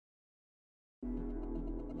Corner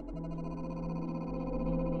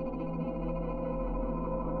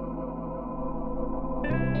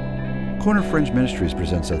Fringe Ministries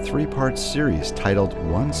presents a three-part series titled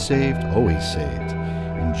Once Saved, Always Saved.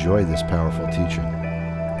 Enjoy this powerful teaching.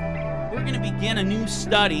 We're going to begin a new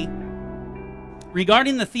study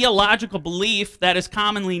regarding the theological belief that is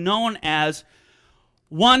commonly known as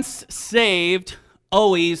once saved,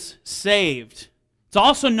 always saved. It's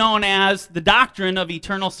also known as the doctrine of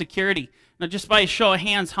eternal security. Now, just by a show of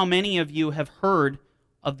hands, how many of you have heard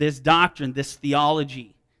of this doctrine, this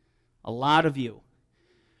theology? A lot of you.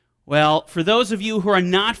 Well, for those of you who are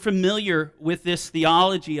not familiar with this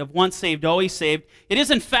theology of once saved, always saved, it is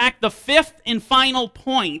in fact the fifth and final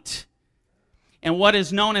point in what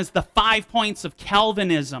is known as the 5 points of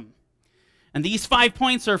Calvinism. And these 5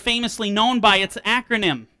 points are famously known by its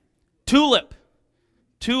acronym, TULIP.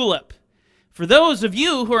 TULIP. For those of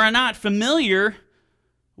you who are not familiar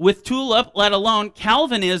with TULIP, let alone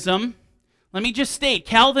Calvinism, let me just state,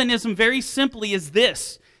 Calvinism very simply is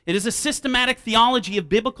this. It is a systematic theology of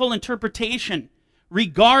biblical interpretation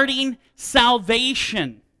regarding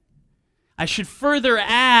salvation. I should further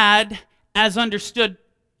add, as understood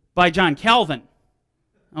by John Calvin,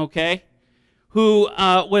 okay, who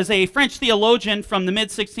was a French theologian from the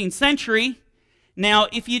mid-16th century. Now,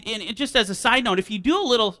 just as a side note, if you do a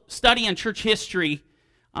little study on church history,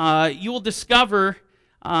 you will discover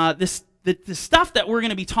the stuff that we're going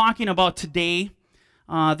to be talking about today,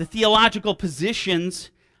 the theological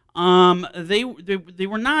positions. They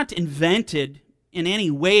were not invented in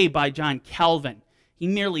any way by John Calvin. He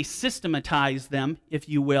merely systematized them, if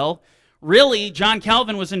you will. Really, John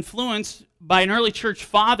Calvin was influenced by an early church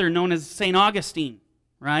father known as St. Augustine,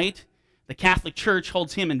 right? The Catholic Church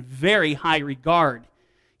holds him in very high regard.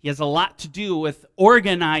 He has a lot to do with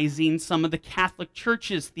organizing some of the Catholic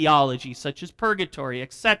Church's theology, such as purgatory,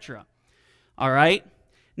 etc. All right?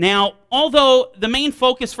 Now, although the main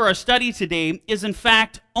focus for our study today is in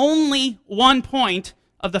fact only 1 point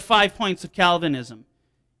of the 5 points of Calvinism,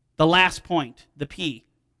 the last point, the P,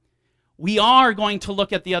 we are going to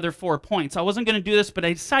look at the other 4 points. I wasn't going to do this, but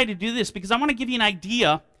I decided to do this because I want to give you an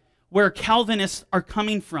idea where Calvinists are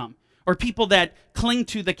coming from, or people that cling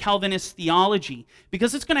to the Calvinist theology,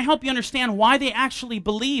 because it's going to help you understand why they actually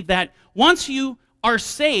believe that once you are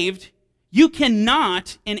saved, you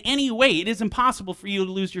cannot in any way, it is impossible for you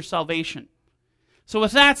to lose your salvation. So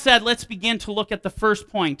with that said, let's begin to look at the first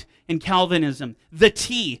point in Calvinism, the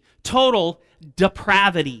T, total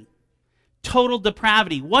depravity. Total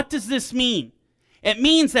depravity. What does this mean? It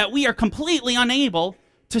means that we are completely unable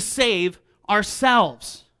to save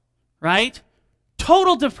ourselves, right?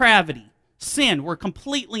 Total depravity. Sin. We're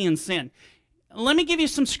completely in sin. Let me give you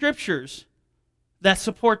some scriptures that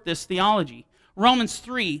support this theology. Romans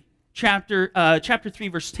 3, chapter 3,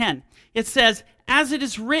 verse 10. It says, "As it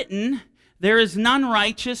is written, there is none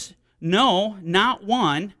righteous, no, not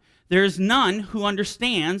one. There is none who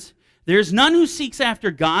understands. There is none who seeks after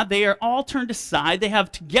God. They are all turned aside. They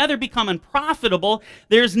have together become unprofitable.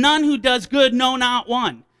 There is none who does good, no, not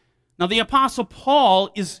one." Now the Apostle Paul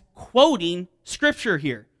is quoting Scripture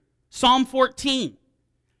here. Psalm 14.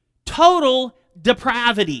 Total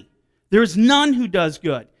depravity. There is none who does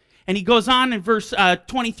good. And he goes on in verse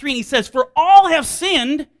 23, and he says, "For all have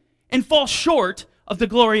sinned and fall short of the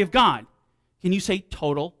glory of God." Can you say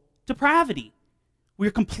total depravity?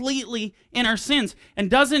 We're completely in our sins. And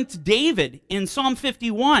doesn't David in Psalm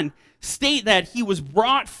 51 state that he was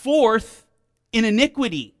brought forth in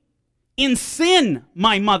iniquity? "In sin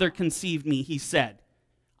my mother conceived me," he said.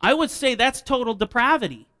 I would say that's total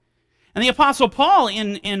depravity. And the Apostle Paul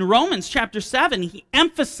in Romans chapter 7, he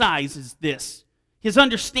emphasizes this, his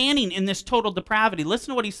understanding in this total depravity. Listen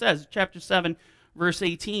to what he says, chapter 7, verse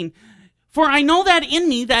 18. "For I know that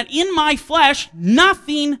in my flesh,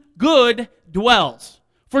 nothing good dwells.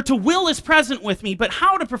 For to will is present with me, but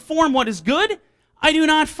how to perform what is good, I do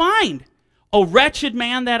not find. O wretched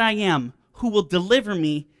man that I am, who will deliver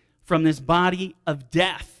me from this body of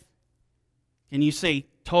death?" Can you say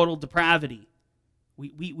total depravity?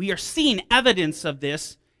 We are seeing evidence of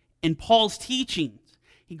this in Paul's teachings.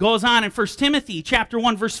 He goes on in 1 Timothy chapter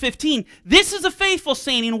 1, verse 15. "This is a faithful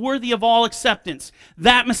saying and worthy of all acceptance,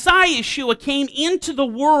 that Messiah Yeshua came into the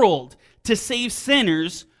world to save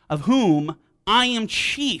sinners, of whom I am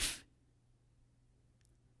chief."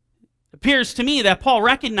 It appears to me that Paul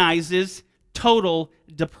recognizes total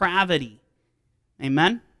depravity.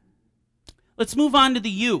 Amen? Let's move on to the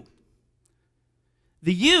U.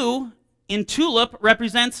 The U in TULIP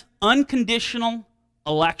represents unconditional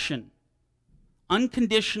election.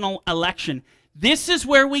 Unconditional election. This is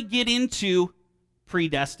where we get into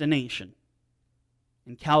predestination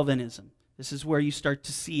in Calvinism. This is where you start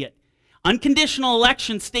to see it. Unconditional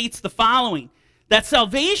election states the following, that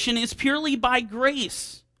salvation is purely by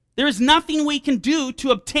grace. There is nothing we can do to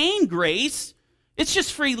obtain grace. It's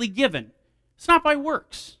just freely given. It's not by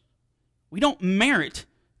works. We don't merit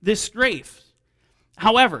this grace.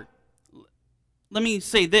 However, let me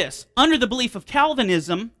say this. Under the belief of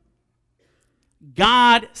Calvinism,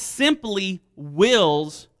 God simply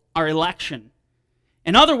wills our election.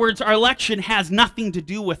 In other words, our election has nothing to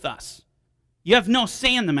do with us. You have no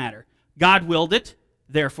say in the matter. God willed it,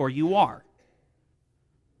 therefore you are.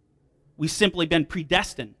 We've simply been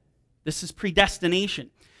predestined. This is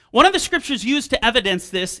predestination. One of the scriptures used to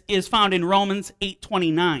evidence this is found in Romans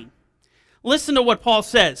 8:29. Listen to what Paul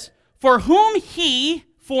says. For whom he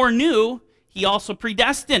foreknew, he also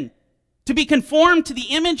predestined to be conformed to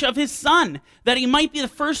the image of his Son, that he might be the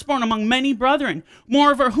firstborn among many brethren.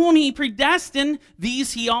 Moreover, whom he predestined,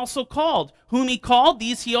 these he also called. Whom he called,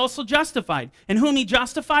 these he also justified. And whom he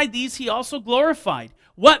justified, these he also glorified.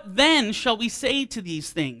 What then shall we say to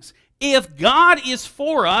these things? If God is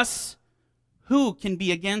for us, who can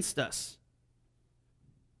be against us?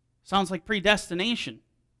 Sounds like predestination.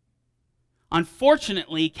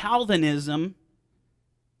 Unfortunately, Calvinism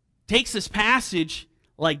takes this passage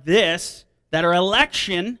like this, that our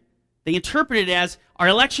election, they interpret it as our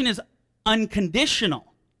election is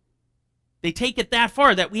unconditional. They take it that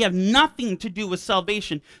far, that we have nothing to do with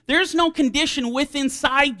salvation. There's no condition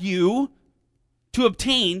inside you to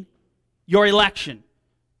obtain your election.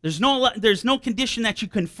 There's no condition that you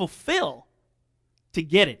can fulfill to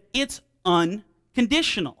get it. It's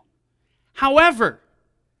unconditional. However,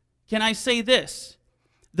 can I say this?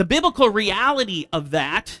 The biblical reality of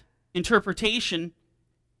that interpretation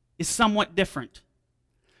is somewhat different.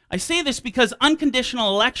 I say this because unconditional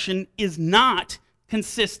election is not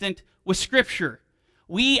consistent with Scripture.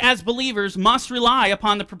 We as believers must rely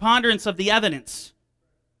upon the preponderance of the evidence.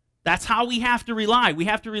 That's how we have to rely. We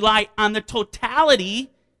have to rely on the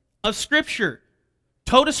totality of Scripture.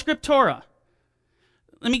 Tota Scriptura.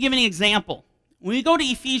 Let me give an example. When we go to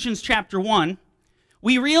Ephesians chapter 1,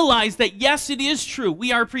 we realize that yes, it is true.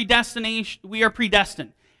 We are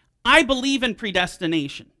predestined. I believe in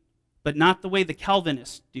predestination, but not the way the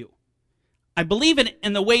Calvinists do. I believe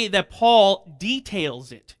in the way that Paul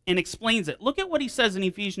details it and explains it. Look at what he says in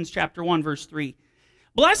Ephesians chapter 1, verse 3.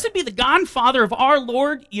 Blessed be the God and Father of our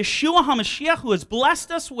Lord Yeshua HaMashiach, who has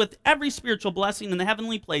blessed us with every spiritual blessing in the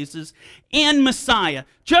heavenly places, and Messiah,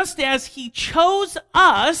 just as he chose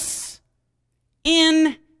us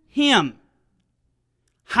in him.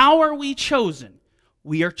 How are we chosen?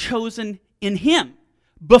 We are chosen in him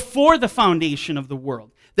before the foundation of the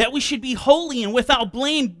world, that we should be holy and without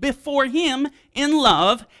blame before him in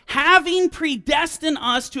love, having predestined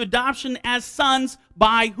us to adoption as sons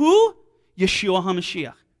by who? Yeshua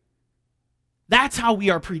HaMashiach. That's how we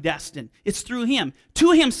are predestined. It's through him,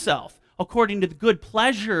 to himself, according to the good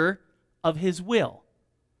pleasure of his will.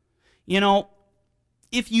 You know,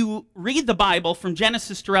 if you read the Bible from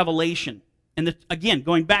Genesis to Revelation, and again,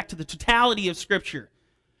 going back to the totality of Scripture,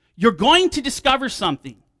 you're going to discover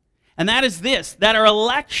something. And that is this, that our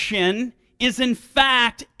election is in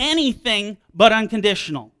fact anything but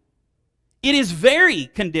unconditional. It is very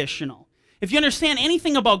conditional. If you understand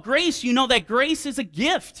anything about grace, you know that grace is a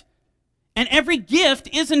gift. And every gift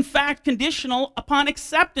is in fact conditional upon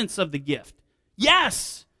acceptance of the gift.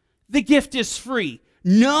 Yes, the gift is free.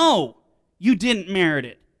 No, you didn't merit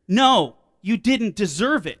it. No, you didn't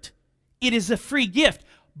deserve it. It is a free gift,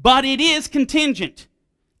 but it is contingent.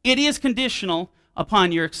 It is conditional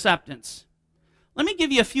upon your acceptance. Let me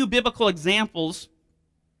give you a few biblical examples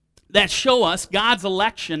that show us God's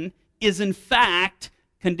election is in fact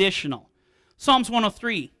conditional. Psalms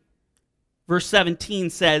 103, verse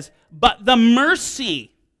 17 says, but the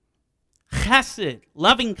mercy, chesed,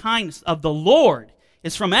 loving kindness of the Lord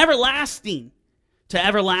is from everlasting to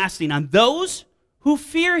everlasting on those who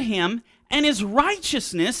fear him, and his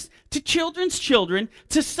righteousness to children's children,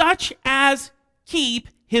 to such as keep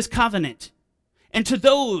his covenant, and to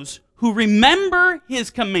those who remember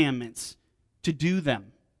his commandments to do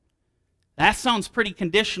them. That sounds pretty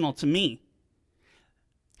conditional to me.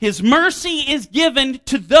 His mercy is given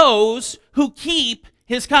to those who keep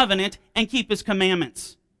his covenant and keep his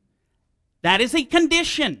commandments. That is a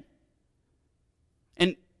condition.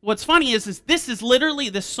 And what's funny is this is literally,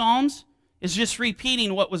 the Psalms is just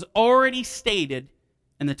repeating what was already stated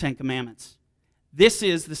in the Ten Commandments. This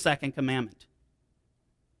is the second commandment,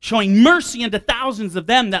 showing mercy unto thousands of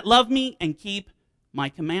them that love me and keep my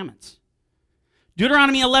commandments.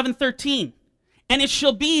 Deuteronomy 11:13, and it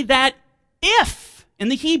shall be that if, in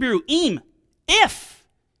the Hebrew, if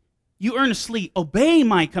you earnestly obey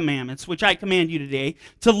my commandments, which I command you today,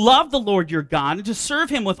 to love the Lord your God and to serve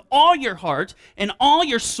him with all your heart and all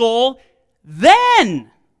your soul, then,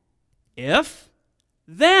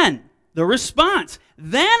 the response,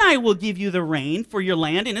 then I will give you the rain for your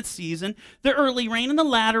land in its season, the early rain and the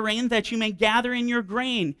latter rain, that you may gather in your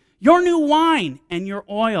grain, your new wine and your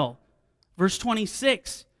oil. Verse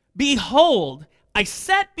 26, behold, I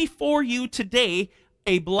set before you today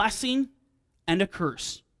a blessing and a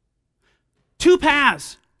curse. Two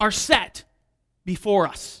paths are set before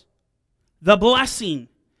us, the blessing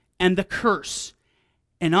and the curse.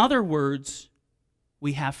 In other words,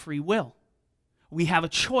 we have free will. We have a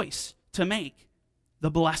choice to make,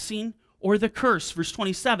 the blessing or the curse. Verse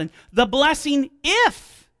 27, the blessing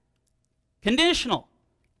if, conditional,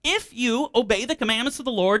 if you obey the commandments of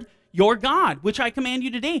the Lord your God, which I command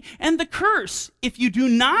you today, and the curse if you do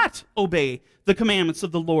not obey the commandments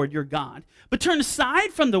of the Lord your God, but turn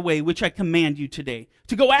aside from the way which I command you today,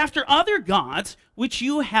 to go after other gods which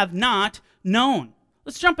you have not known.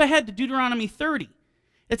 Let's jump ahead to Deuteronomy 30.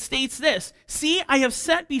 It states this, see, I have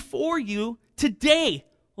set before you today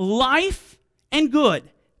life and good,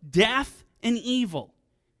 death and evil,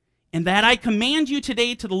 and that I command you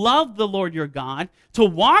today to love the Lord your God, to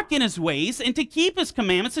walk in his ways, and to keep his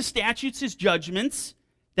commandments, his statutes, his judgments,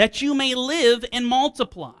 that you may live and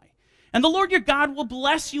multiply. And the Lord your God will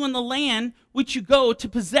bless you in the land which you go to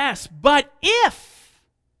possess. But if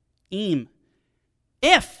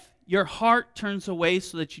your heart turns away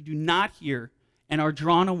so that you do not hear and are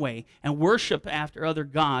drawn away and worship after other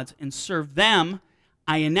gods and serve them,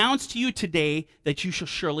 I announce to you today that you shall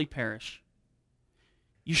surely perish.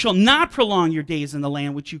 You shall not prolong your days in the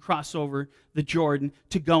land which you cross over the Jordan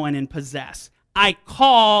to go in and possess. I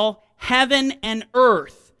call heaven and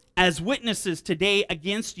earth as witnesses today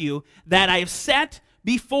against you, that I have set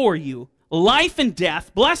before you life and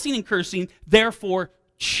death, blessing and cursing. Therefore,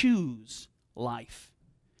 choose life,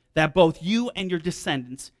 that both you and your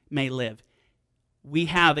descendants may live. We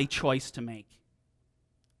have a choice to make.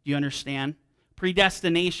 Do you understand?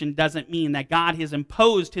 Predestination doesn't mean that God has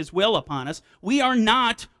imposed his will upon us. We are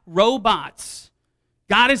not robots.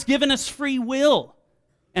 God has given us free will,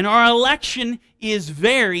 and our election is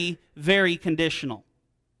very, very conditional.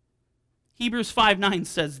 Hebrews 5:9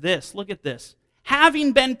 says this. Look at this.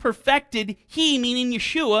 Having been perfected, he, meaning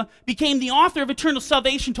Yeshua, became the author of eternal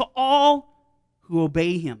salvation to all who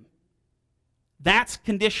obey him. That's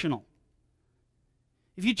conditional.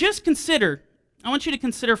 If you just consider, I want you to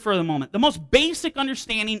consider for the moment, the most basic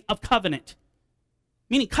understanding of covenant,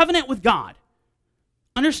 meaning covenant with God.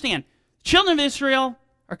 Understand, children of Israel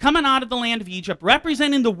are coming out of the land of Egypt,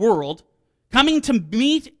 representing the world, coming to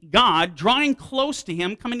meet God, drawing close to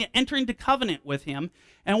him, entering into covenant with him.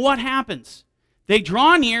 And what happens? They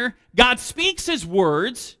draw near, God speaks his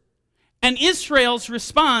words, and Israel's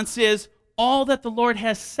response is, all that the Lord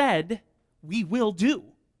has said, we will do.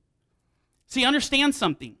 See, understand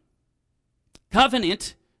something.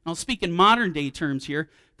 Covenant, I'll speak in modern day terms here,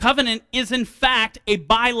 covenant is in fact a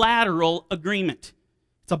bilateral agreement.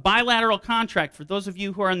 It's a bilateral contract. For those of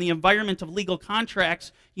you who are in the environment of legal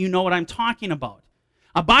contracts, you know what I'm talking about.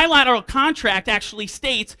 A bilateral contract actually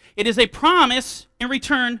states it is a promise in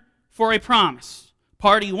return for a promise.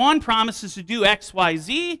 Party 1 promises to do X, Y,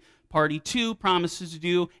 Z. Party 2 promises to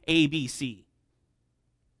do A, B, C.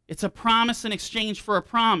 It's a promise in exchange for a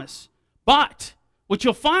promise. But what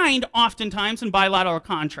you'll find oftentimes in bilateral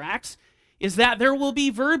contracts is that there will be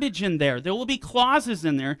verbiage in there. There will be clauses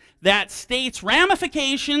in there that states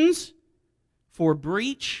ramifications for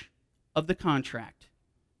breach of the contract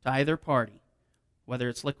to either party. Whether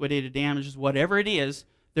it's liquidated damages, whatever it is,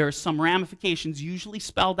 there are some ramifications usually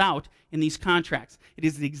spelled out in these contracts. It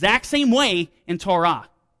is the exact same way in Torah.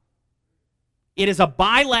 It is a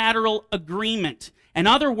bilateral agreement. In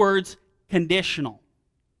other words, conditional.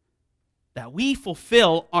 That we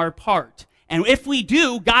fulfill our part. And if we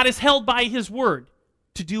do, God is held by his word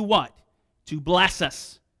to do what? To bless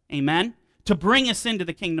us. Amen? To bring us into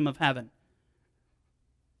the kingdom of heaven.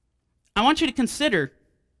 I want you to consider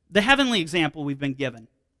the heavenly example we've been given.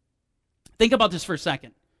 Think about this for a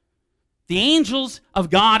second. The angels of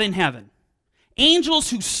God in heaven.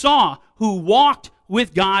 Angels who walked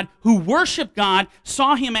with God, who worshiped God,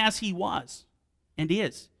 saw him as he was and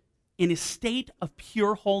is, in a state of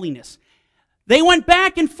pure holiness. They went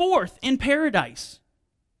back and forth in paradise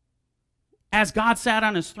as God sat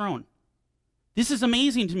on his throne. This is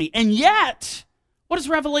amazing to me. And yet, what does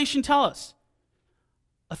Revelation tell us?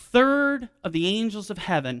 A third of the angels of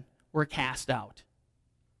heaven were cast out.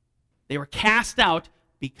 They were cast out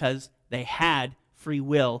because they had free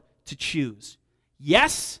will to choose.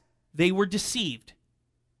 Yes, they were deceived.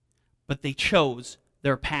 but they chose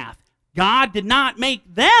their path. God did not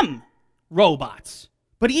make them robots,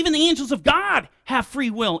 but even the angels of God have free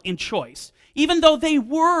will and choice, even though they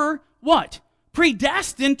were what?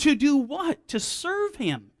 Predestined to do what? To serve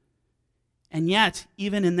him. And yet,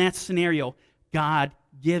 even in that scenario, God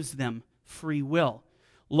gives them free will.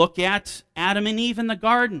 Look at Adam and Eve in the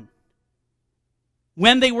garden.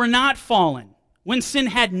 When they were not fallen, when sin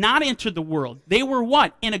had not entered the world, they were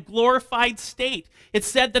what? In a glorified state. It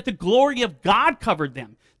said that the glory of God covered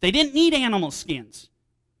them. They didn't need animal skins.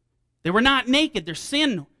 They were not naked. Their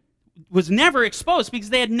sin was never exposed because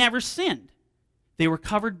they had never sinned. They were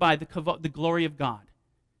covered by the glory of God.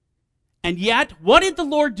 And yet, what did the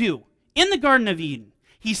Lord do in the Garden of Eden?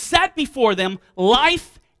 He set before them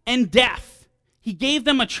life and death. He gave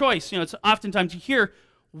them a choice. It's oftentimes you hear,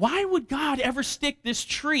 why would God ever stick this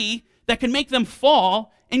tree that can make them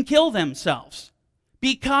fall and kill themselves?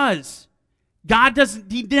 Because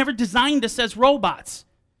He never designed us as robots.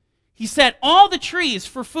 He said, all the trees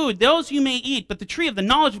for food, those you may eat, but the tree of the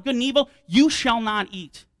knowledge of good and evil, you shall not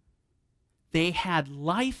eat. They had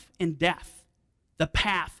life and death, the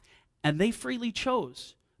path, and they freely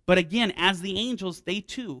chose. But again, as the angels, they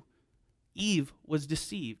too, Eve was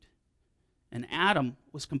deceived, and Adam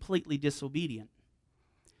was completely disobedient.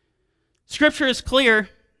 Scripture is clear.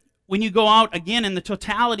 When you go out, again, in the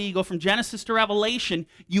totality, you go from Genesis to Revelation,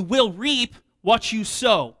 you will reap what you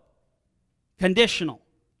sow. Conditional.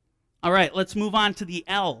 All right, let's move on to the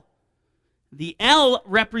L. The L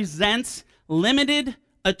represents limited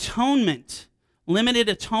atonement. Limited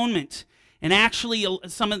atonement. And actually,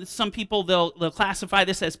 some people, they'll classify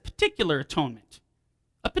this as particular atonement.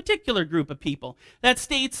 A particular group of people. That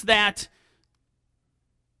states that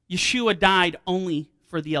Yeshua died only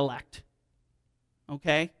for the elect.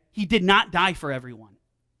 Okay? He did not die for everyone.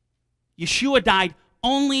 Yeshua died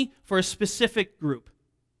only for a specific group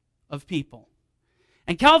of people.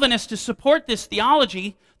 And Calvinists, to support this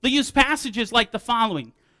theology, they use passages like the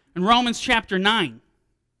following. In Romans chapter 9,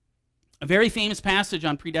 a very famous passage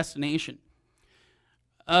on predestination.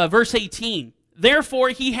 Verse 18, therefore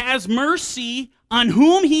he has mercy on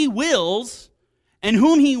whom he wills, and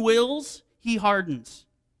whom he wills, he hardens.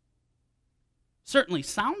 Certainly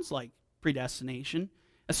sounds like predestination.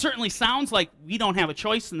 It certainly sounds like we don't have a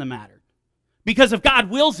choice in the matter. Because if God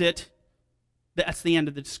wills it, that's the end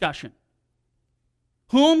of the discussion.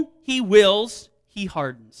 Whom he wills, he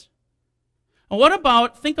hardens.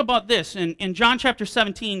 And think about this. In John chapter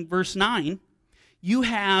 17, verse 9, you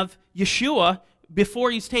have Yeshua,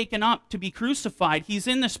 before he's taken up to be crucified, he's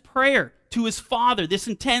in this prayer to his Father, this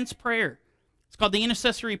intense prayer. It's called the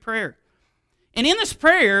intercessory prayer. And in this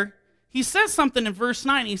prayer, he says something in verse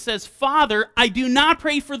 9. He says, Father, I do not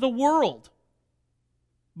pray for the world,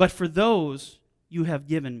 but for those you have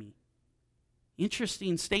given me.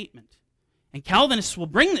 Interesting statement. And Calvinists will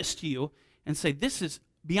bring this to you and say, this is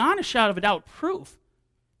beyond a shadow of a doubt proof.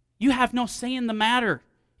 You have no say in the matter.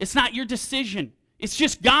 It's not your decision. It's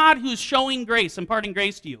just God who's showing grace, imparting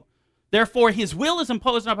grace to you. Therefore, his will is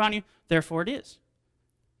imposed upon you. Therefore, it is.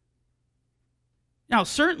 Now,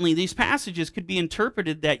 certainly, these passages could be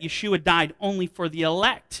interpreted that Yeshua died only for the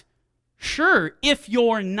elect. Sure, if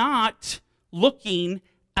you're not looking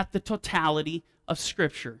at the totality of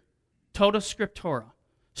Scripture. Tota Scriptura.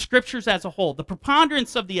 Scriptures as a whole. The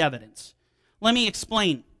preponderance of the evidence. Let me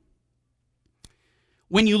explain.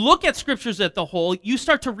 When you look at Scriptures as a whole, you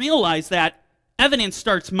start to realize that evidence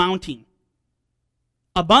starts mounting.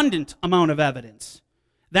 Abundant amount of evidence.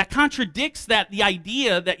 That contradicts the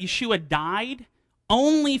idea that Yeshua died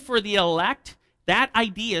only for the elect. That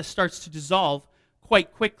idea starts to dissolve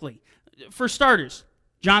quite quickly. For starters,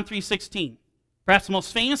 John 3:16. Perhaps the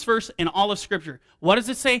most famous verse in all of Scripture. What does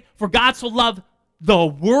it say? For God so loved the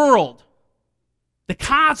world. The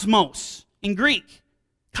cosmos in Greek.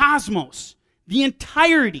 Cosmos. The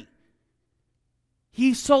entirety.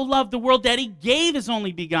 He so loved the world that he gave his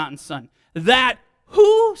only begotten Son, that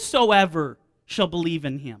whosoever shall believe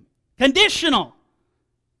in him, conditional,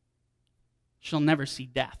 shall never see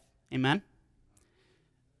death. Amen?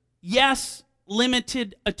 Yes,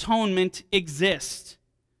 limited atonement exists,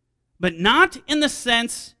 but not in the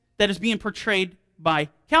sense that is being portrayed by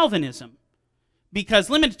Calvinism. Because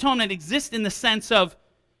limited atonement exists in the sense of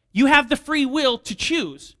you have the free will to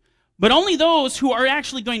choose. But only those who are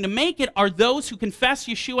actually going to make it are those who confess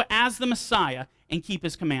Yeshua as the Messiah and keep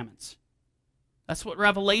his commandments. That's what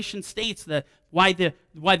Revelation states, why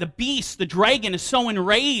the beast, the dragon, is so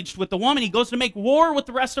enraged with the woman. He goes to make war with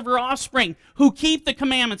the rest of her offspring who keep the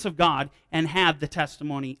commandments of God and have the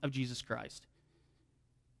testimony of Jesus Christ.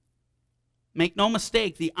 Make no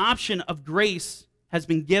mistake, the option of grace has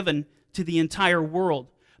been given to the entire world.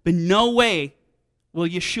 But no way will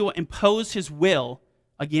Yeshua impose his will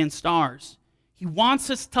against ours. He wants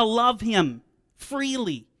us to love him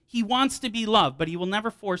freely. He wants to be loved, but he will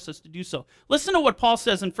never force us to do so. Listen to what Paul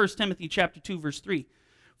says in 1 Timothy chapter 2, verse 3.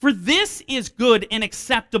 For this is good and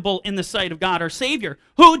acceptable in the sight of God our Savior,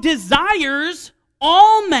 who desires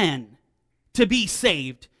all men to be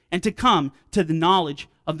saved and to come to the knowledge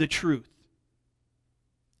of the truth.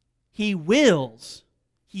 He wills,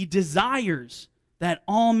 he desires that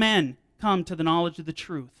all men come to the knowledge of the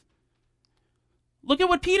truth. Look at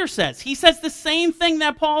what Peter says. He says the same thing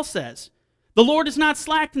that Paul says. The Lord is not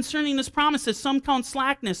slack concerning his promises, some count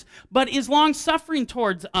slackness, but is long-suffering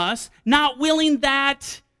towards us, not willing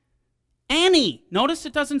that any, notice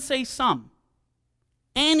it doesn't say some,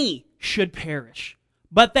 any should perish,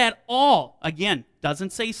 but that all, again,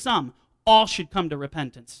 doesn't say some, all should come to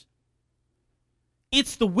repentance.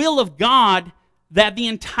 It's the will of God that the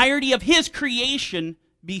entirety of his creation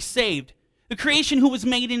be saved, the creation who was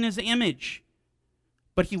made in his image.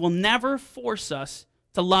 But he will never force us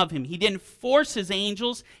to love him. He didn't force his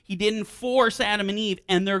angels. He didn't force Adam and Eve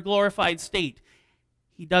and their glorified state.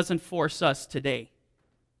 He doesn't force us today.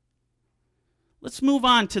 Let's move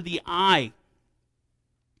on to the I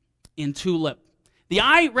in TULIP. The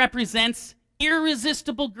I represents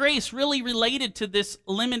irresistible grace, really related to this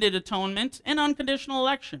limited atonement and unconditional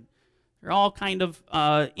election. They're all kind of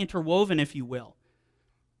interwoven, if you will.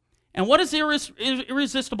 And what does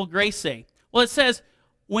irresistible grace say? Well, it says,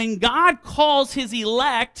 when God calls his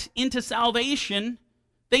elect into salvation,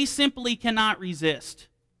 they simply cannot resist.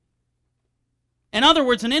 In other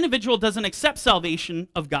words, an individual doesn't accept salvation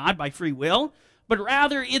of God by free will, but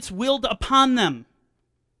rather it's willed upon them.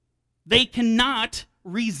 They cannot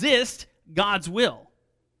resist God's will.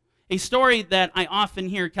 A story that I often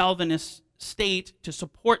hear Calvinists state to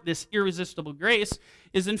support this irresistible grace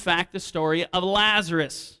is in fact the story of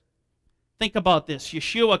Lazarus. Think about this.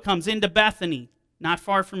 Yeshua comes into Bethany, not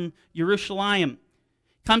far from Jerusalem.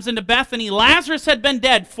 Comes into Bethany. Lazarus had been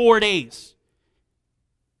dead 4 days.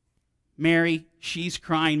 Mary, she's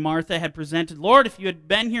crying. Martha had presented, Lord, if you had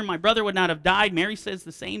been here, my brother would not have died. Mary says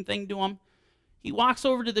the same thing to him. He walks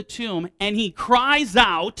over to the tomb and he cries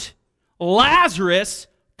out, Lazarus,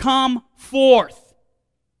 come forth.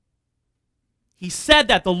 He said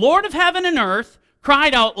that. The Lord of heaven and earth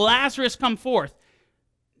cried out, Lazarus, come forth.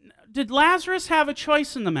 Did Lazarus have a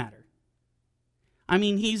choice in the matter? I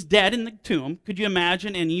mean, he's dead in the tomb. Could you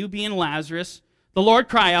imagine? And you being Lazarus, the Lord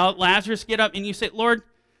cry out, Lazarus, get up. And you say, Lord,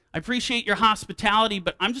 I appreciate your hospitality,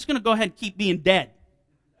 but I'm just going to go ahead and keep being dead.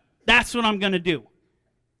 That's what I'm going to do.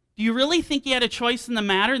 Do you really think he had a choice in the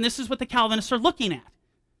matter? And this is what the Calvinists are looking at.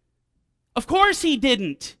 Of course he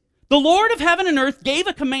didn't. The Lord of heaven and earth gave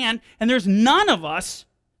a command, and there's none of us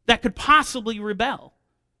that could possibly rebel.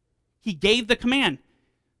 He gave the command.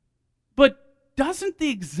 But doesn't the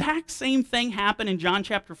exact same thing happen in John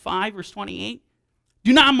chapter 5, verse 28?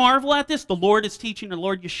 Do not marvel at this. The Lord is teaching, the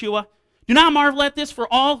Lord Yeshua. Do not marvel at this, for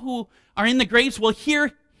all who are in the graves will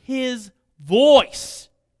hear his voice,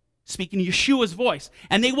 speaking Yeshua's voice,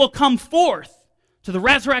 and they will come forth to the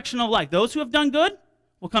resurrection of life. Those who have done good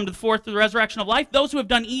will come forth to the resurrection of life. Those who have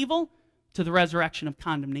done evil, to the resurrection of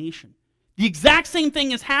condemnation. The exact same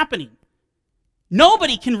thing is happening.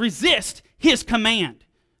 Nobody can resist his command.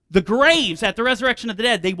 The graves at the resurrection of the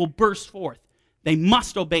dead, they will burst forth. They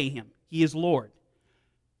must obey him. He is Lord.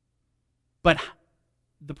 But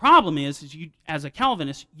the problem is you, as a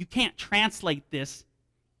Calvinist, you can't translate this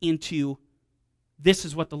into this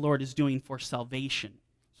is what the Lord is doing for salvation.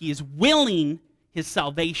 He is willing his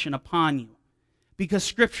salvation upon you because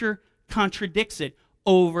Scripture contradicts it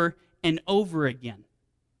over and over again.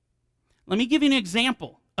 Let me give you an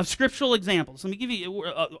example of scriptural examples. Let me give you,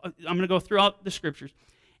 I'm going to go throughout the Scriptures.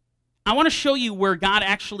 I want to show you where God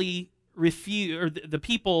actually refused, or the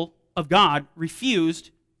people of God refused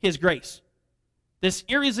his grace. This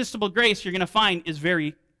irresistible grace you're going to find is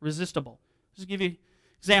very resistible. Just give you an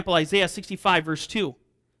example, Isaiah 65, verse 2.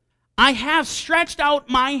 I have stretched out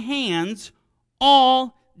my hands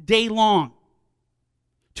all day long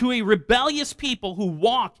to a rebellious people who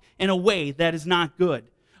walk in a way that is not good,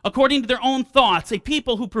 according to their own thoughts, a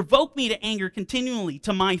people who provoke me to anger continually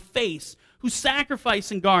to my face, who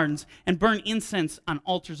sacrifice in gardens and burn incense on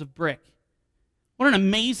altars of brick. What an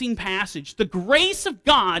amazing passage. The grace of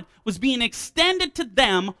God was being extended to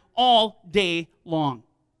them all day long.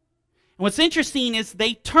 And what's interesting is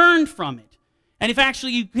they turned from it. And if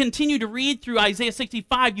actually you continue to read through Isaiah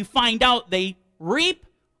 65, you find out they reap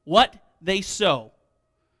what they sow.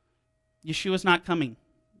 Yeshua's not coming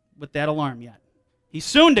with that alarm yet. He's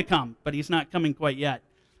soon to come, but he's not coming quite yet.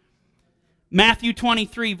 Matthew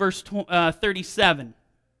 23, verse 37.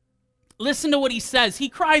 Listen to what he says. He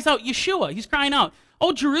cries out, Yeshua, he's crying out,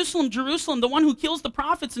 "Oh, Jerusalem, Jerusalem, the one who kills the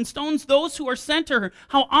prophets and stones those who are sent to her.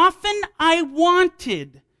 How often I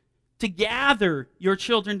wanted to gather your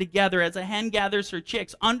children together as a hen gathers her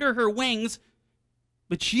chicks under her wings,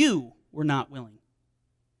 but you were not willing."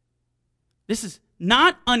 This is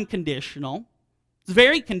not unconditional. It's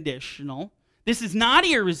very conditional. This is not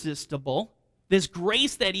irresistible. This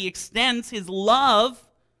grace that he extends, his love,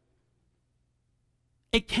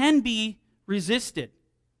 it can be resisted.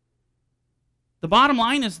 The bottom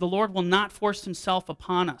line is the Lord will not force himself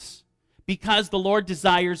upon us because the Lord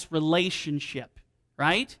desires relationship,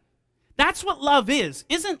 right? That's what love is.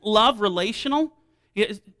 Isn't love relational?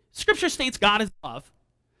 Scripture states God is love.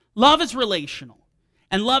 Love is relational,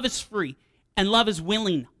 and love is free, and love is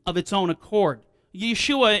willing of its own accord.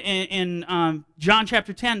 Yeshua in John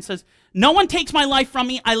chapter 10 says, "No one takes my life from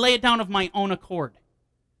me, I lay it down of my own accord."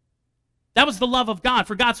 That was the love of God.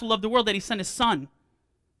 For God so loved the world that he sent his Son.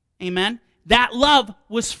 Amen? That love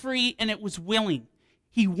was free and it was willing.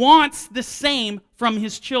 He wants the same from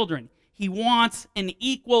his children. He wants an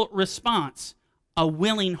equal response, a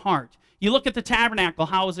willing heart. You look at the tabernacle,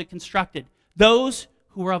 how is it constructed? Those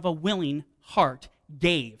who were of a willing heart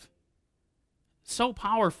gave. So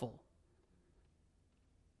powerful.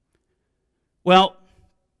 Well,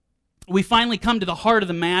 we finally come to the heart of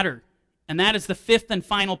the matter, and that is the fifth and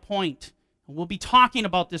final point. We'll be talking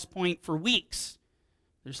about this point for weeks.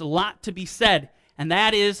 There's a lot to be said, and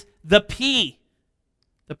that is the P,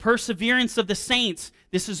 the perseverance of the saints.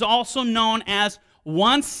 This is also known as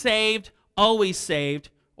once saved, always saved,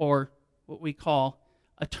 or what we call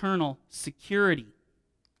eternal security.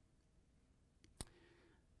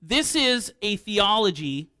 This is a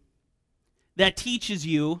theology that teaches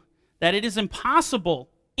you that it is impossible,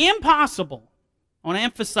 I want to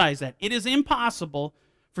emphasize that, it is impossible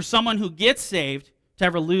for someone who gets saved to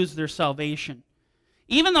ever lose their salvation.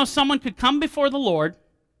 Even though someone could come before the Lord,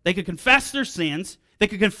 they could confess their sins, they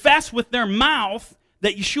could confess with their mouth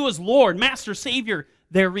that Yeshua is Lord, Master, Savior,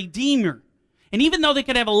 their Redeemer. And even though they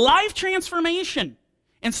could have a life transformation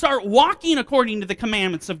and start walking according to the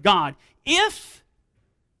commandments of God, if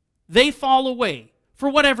they fall away, for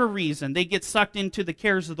whatever reason, they get sucked into the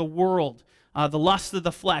cares of the world, the lust of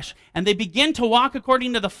the flesh, and they begin to walk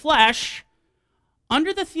according to the flesh,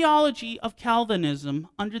 under the theology of Calvinism,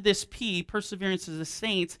 under this P, perseverance of the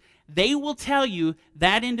saints, they will tell you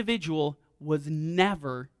that individual was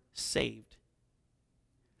never saved.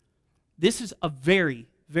 This is a very,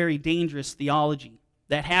 very dangerous theology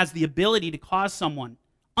that has the ability to cause someone,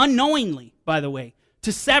 unknowingly, by the way,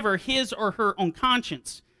 to sever his or her own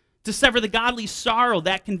conscience, to sever the godly sorrow,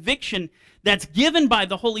 that conviction that's given by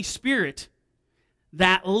the Holy Spirit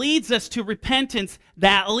that leads us to repentance,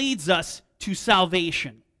 that leads us to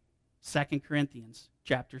salvation. 2 Corinthians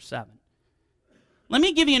chapter 7. Let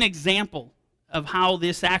me give you an example of how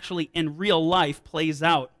this actually in real life plays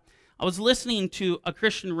out. I was listening to a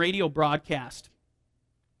Christian radio broadcast.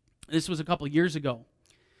 This was a couple years ago.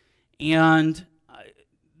 And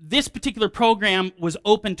this particular program was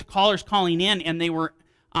open to callers calling in, and they were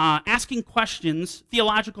asking questions,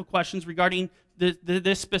 theological questions regarding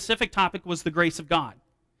this specific topic was the grace of God.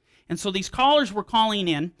 And so these callers were calling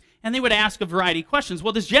in, and they would ask a variety of questions.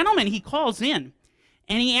 Well, this gentleman, he calls in,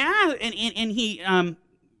 and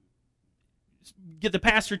the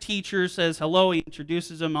pastor teacher says hello, he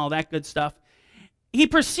introduces him, all that good stuff. He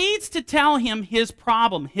proceeds to tell him his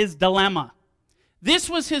problem, his dilemma. This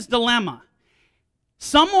was his dilemma.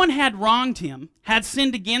 Someone had wronged him, had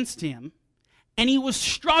sinned against him, and he was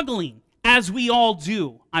struggling, as we all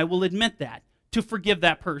do, I will admit that, to forgive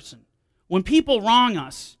that person. When people wrong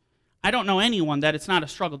us, I don't know anyone that it's not a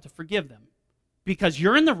struggle to forgive them, because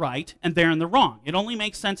you're in the right and they're in the wrong. It only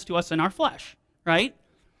makes sense to us in our flesh, right?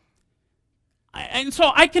 And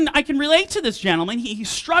so I can relate to this gentleman. He's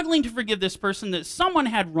struggling to forgive this person that someone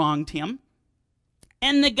had wronged him.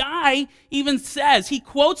 And the guy even says, he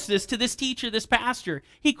quotes this to this teacher, this pastor.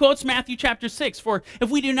 He quotes Matthew chapter 6, "For if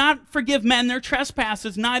we do not forgive men their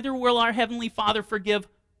trespasses, neither will our heavenly Father forgive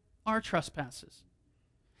our trespasses."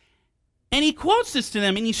 And he quotes this to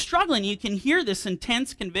them, and he's struggling. You can hear this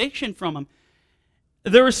intense conviction from him.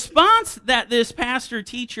 The response that this pastor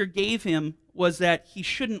teacher gave him was that he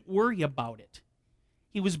shouldn't worry about it.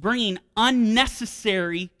 He was bringing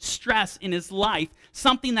unnecessary stress in his life,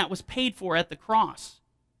 something that was paid for at the cross.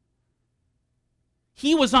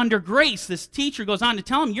 He was under grace. This teacher goes on to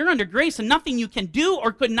tell him, you're under grace, and nothing you can do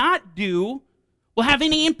or could not do will have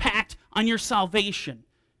any impact on your salvation.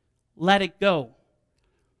 Let it go.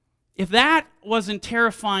 If that wasn't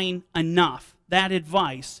terrifying enough, that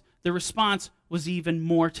advice, the response was even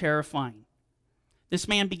more terrifying. this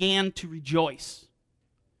man began to rejoice.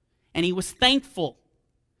 And he was thankful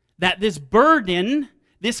that this burden,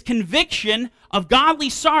 this conviction of godly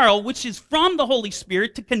sorrow, which is from the Holy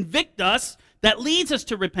Spirit to convict us, that leads us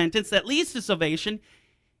to repentance, that leads to salvation,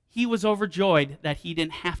 he was overjoyed that he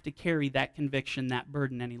didn't have to carry that conviction, that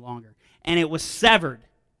burden any longer. And it was severed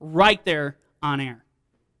right there on air.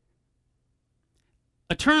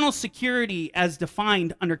 Eternal security, as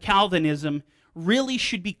defined under Calvinism, really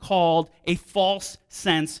should be called a false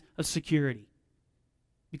sense of security,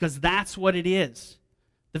 because that's what it is.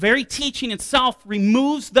 The very teaching itself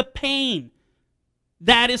removes the pain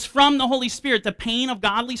that is from the Holy Spirit, the pain of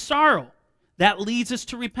godly sorrow that leads us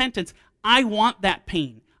to repentance. I want that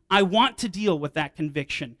pain. I want to deal with that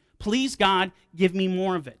conviction. Please, God, give me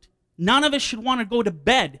more of it. None of us should want to go to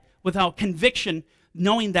bed without conviction,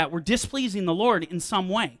 knowing that we're displeasing the Lord in some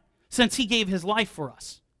way, since He gave His life for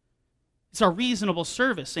us. It's our reasonable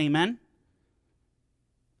service, amen?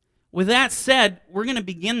 With that said, we're going to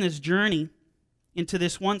begin this journey into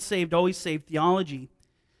this once saved, always saved theology.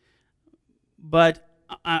 But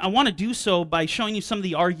I want to do so by showing you some of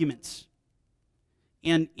the arguments.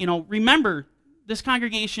 And, remember, this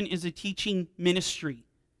congregation is a teaching ministry.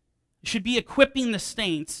 It should be equipping the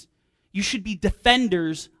saints. You should be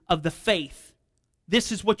defenders of the faith.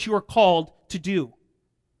 This is what you are called to do.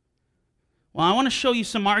 Well, I want to show you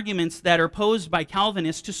some arguments that are posed by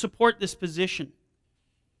Calvinists to support this position.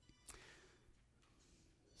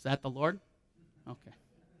 Is that the Lord? Okay.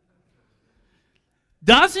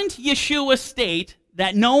 Doesn't Yeshua state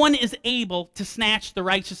that no one is able to snatch the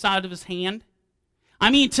righteous out of His hand? I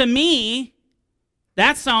mean, to me,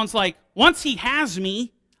 that sounds like once He has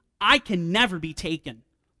me, I can never be taken.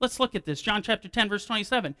 Let's look at this. John chapter 10, verse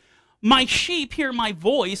 27. My sheep hear my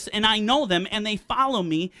voice, and I know them, and they follow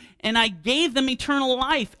me, and I gave them eternal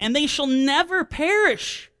life, and they shall never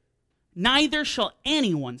perish, neither shall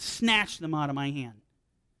anyone snatch them out of my hand.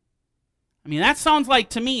 I mean, that sounds like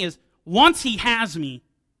to me is once He has me,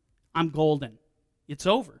 I'm golden. It's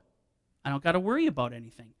over. I don't got to worry about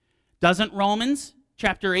anything. Doesn't Romans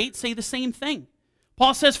chapter 8 say the same thing?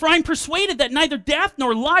 Paul says, for I am persuaded that neither death,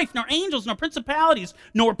 nor life, nor angels, nor principalities,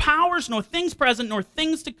 nor powers, nor things present, nor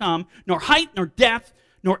things to come, nor height, nor depth,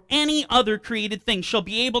 nor any other created thing shall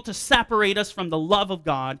be able to separate us from the love of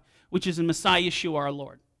God, which is in Messiah Yeshua our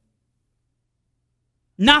Lord.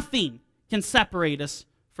 Nothing can separate us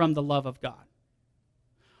from the love of God.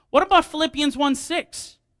 What about Philippians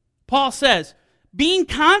 1:6? Paul says, being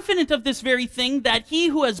confident of this very thing, that He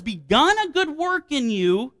who has begun a good work in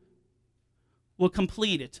you will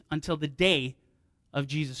complete it until the day of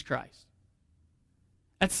Jesus Christ.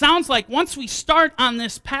 It sounds like once we start on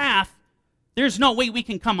this path, there's no way we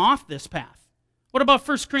can come off this path. What about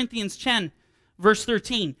 1 Corinthians 10, verse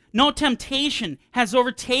 13? No temptation has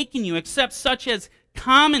overtaken you except such as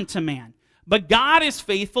common to man. But God is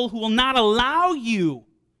faithful, who will not allow you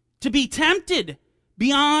to be tempted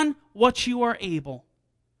beyond what you are able,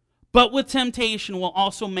 but with temptation will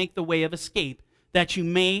also make the way of escape, that you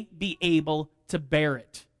may be able to bear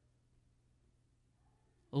it.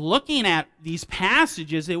 Looking at these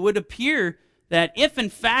passages, it would appear that if in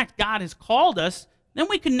fact God has called us, then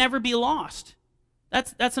we can never be lost.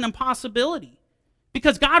 That's an impossibility.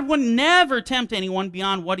 Because God would never tempt anyone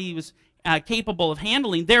beyond what He was capable of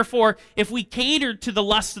handling. Therefore, if we catered to the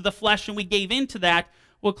lust of the flesh and we gave in to that,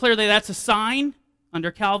 well, clearly that's a sign under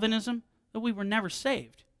Calvinism that we were never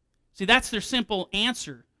saved. See, that's their simple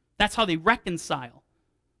answer. That's how they reconcile.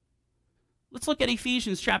 Let's look at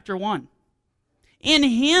Ephesians chapter 1. In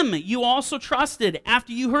Him you also trusted,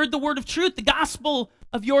 after you heard the word of truth, the gospel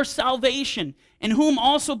of your salvation, in whom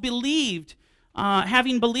also believed,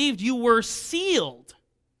 having believed, you were sealed.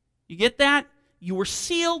 You get that? You were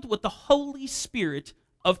sealed with the Holy Spirit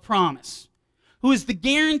of promise, who is the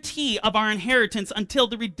guarantee of our inheritance until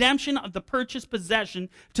the redemption of the purchased possession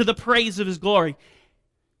to the praise of His glory.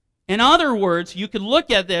 In other words, you could look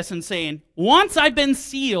at this and say, once I've been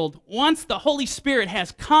sealed, once the Holy Spirit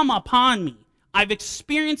has come upon me, I've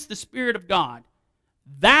experienced the Spirit of God,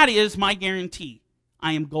 that is my guarantee.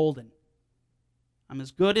 I am golden. I'm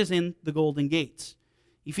as good as in the golden gates.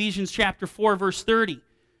 Ephesians chapter 4, verse 30.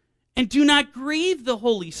 And do not grieve the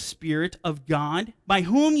Holy Spirit of God, by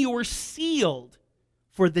whom you were sealed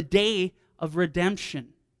for the day of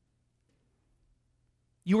redemption.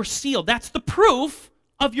 You were sealed. That's the proof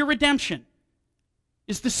of your redemption.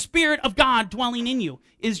 Is the Spirit of God dwelling in you?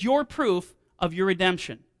 Is your proof of your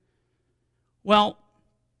redemption? Well,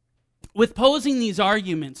 with posing these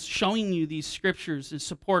arguments, showing you these scriptures in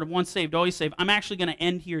support of once saved, always saved, I'm actually going to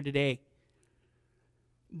end here today.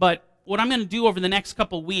 But what I'm going to do over the next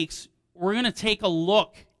couple weeks, we're going to take a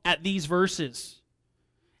look at these verses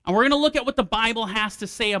And we're going to look at what the Bible has to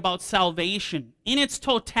say about salvation in its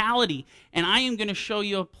totality. And I am going to show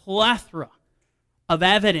you a plethora of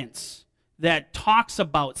evidence that talks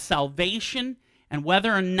about salvation and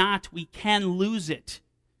whether or not we can lose it.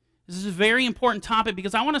 This is a very important topic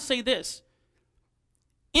because I want to say this.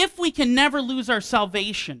 If we can never lose our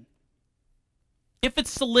salvation, if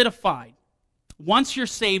it's solidified, once you're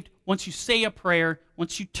saved, once you say a prayer,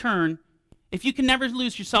 once you turn, if you can never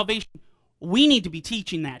lose your salvation, we need to be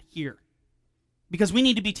teaching that here because we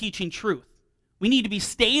need to be teaching truth. We need to be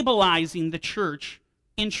stabilizing the church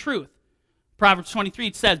in truth. Proverbs 23,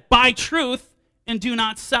 it says, buy truth and do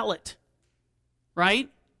not sell it. Right?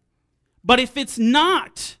 But if it's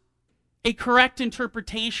not a correct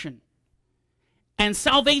interpretation and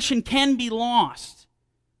salvation can be lost,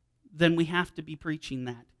 then we have to be preaching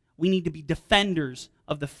that. We need to be defenders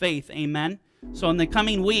of the faith. Amen? So in the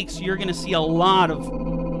coming weeks, you're going to see a lot of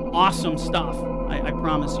awesome stuff. I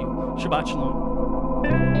promise you. Shabbat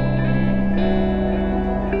Shalom.